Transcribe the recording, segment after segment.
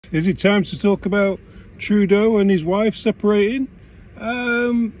Is it time to talk about Trudeau and his wife separating?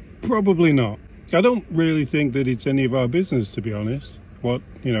 Probably not. I don't really think that it's any of our business, to be honest, what,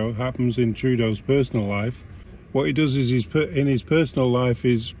 happens in Trudeau's personal life. What he does is in his personal life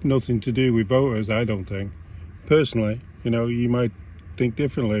is nothing to do with voters, I don't think. Personally, you might think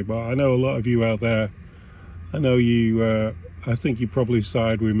differently, but I know a lot of you out there, I think you probably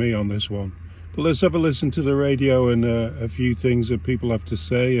side with me on this one. But let's have a listen to the radio and a few things that people have to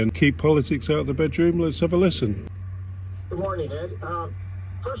say, and keep politics out of the bedroom. Let's have a listen. Good morning, Ed.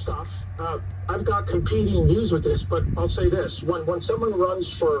 First off, I've got competing views with this, but I'll say this. When someone runs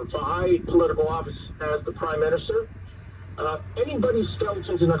for high political office as the Prime Minister, anybody's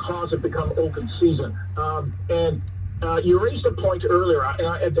skeletons in the closet become open season. You raised a point earlier,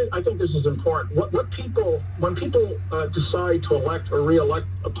 and I think this is important. When people decide to elect or re-elect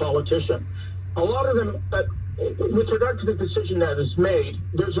a politician, a lot of them, with regard to the decision that is made,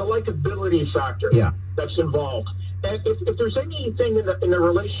 there's a likability factor that's involved. And if there's anything in the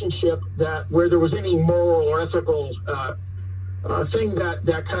relationship where there was any moral or ethical thing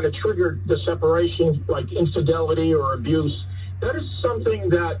that kind of triggered the separation, like infidelity or abuse, that is something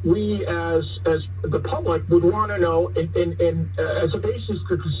that we as the public would want to know as a basis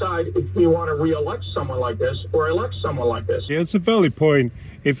to decide if we want to re-elect someone like this or elect someone like this. Yeah, it's a valid point.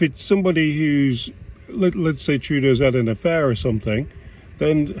 If it's somebody who's, let's say Trudeau's had an affair or something,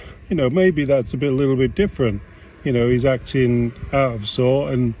 then, maybe that's a little bit different. He's acting out of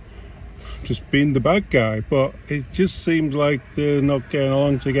sort and just being the bad guy. But it just seems like they're not getting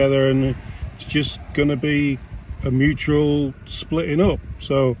along together, and it's just going to be a mutual splitting up.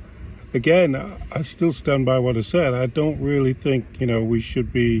 So again, I still stand by what I said. I don't really think, we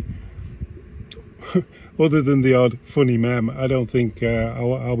should be, other than the odd funny meme, I don't think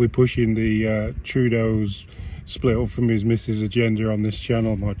I'll be pushing the Trudeau's split up from his missus agenda on this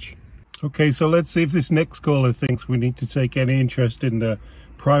channel much. Okay, so let's see if this next caller thinks we need to take any interest in the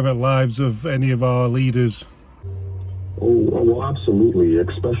private lives of any of our leaders. Oh, well, absolutely,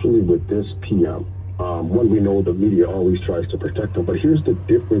 especially with this PM. When we know the media always tries to protect them, but here's the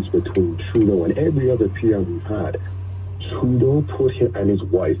difference between Trudeau and every other PM we've had. Trudeau and his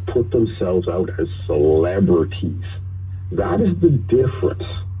wife put themselves out as celebrities. That is the difference.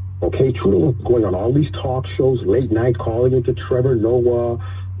 Okay, Trudeau was going on all these talk shows, late night, calling into Trevor Noah,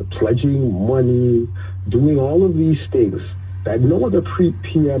 pledging money, doing all of these things that no other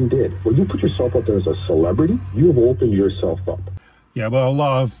PM did. When you put yourself out there as a celebrity, you have opened yourself up. Yeah, but a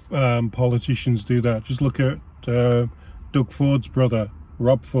lot of politicians do that. Just look at Doug Ford's brother,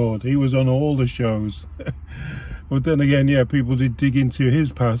 Rob Ford. He was on all the shows. But then again, yeah, people did dig into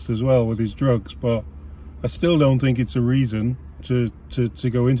his past as well with his drugs. But I still don't think it's a reason to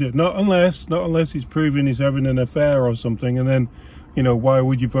go into it. Not unless he's proven he's having an affair or something, and then, why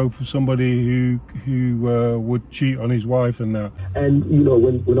would you vote for somebody who would cheat on his wife and that? And,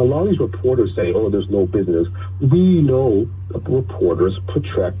 when a lot of these reporters say, oh, there's no business, we know reporters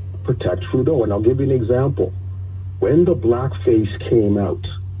protect Trudeau. And I'll give you an example. When the blackface came out,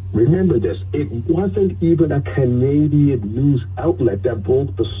 remember this, it wasn't even a Canadian news outlet that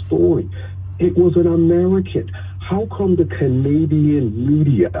broke the story. It was an American. How come the Canadian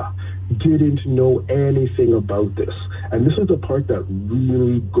media didn't know anything about this? And this is the part that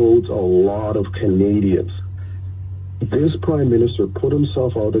really goads a lot of Canadians. This Prime Minister put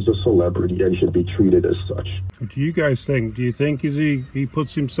himself out as a celebrity and should be treated as such. What do you guys think? Do you think he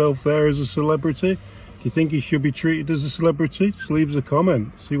puts himself there as a celebrity? Do you think he should be treated as a celebrity? Just leave us a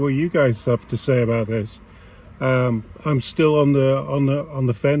comment. See what you guys have to say about this. I'm still on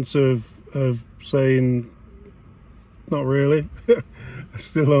the fence of saying not really. I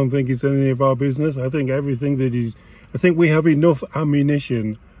still don't think it's any of our business. I think everything that I think we have enough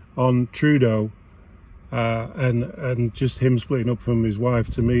ammunition on Trudeau, and just him splitting up from his wife,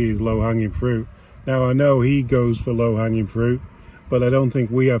 to me, is low-hanging fruit. Now, I know he goes for low-hanging fruit, but I don't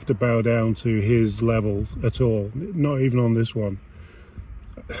think we have to bow down to his level at all, not even on this one.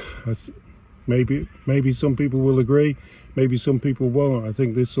 Maybe some people will agree, maybe some people won't. I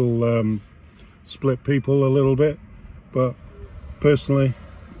think this will split people a little bit, but personally,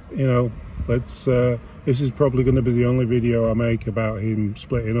 this is probably going to be the only video I make about him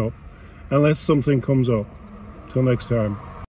splitting up, unless something comes up. Till next time.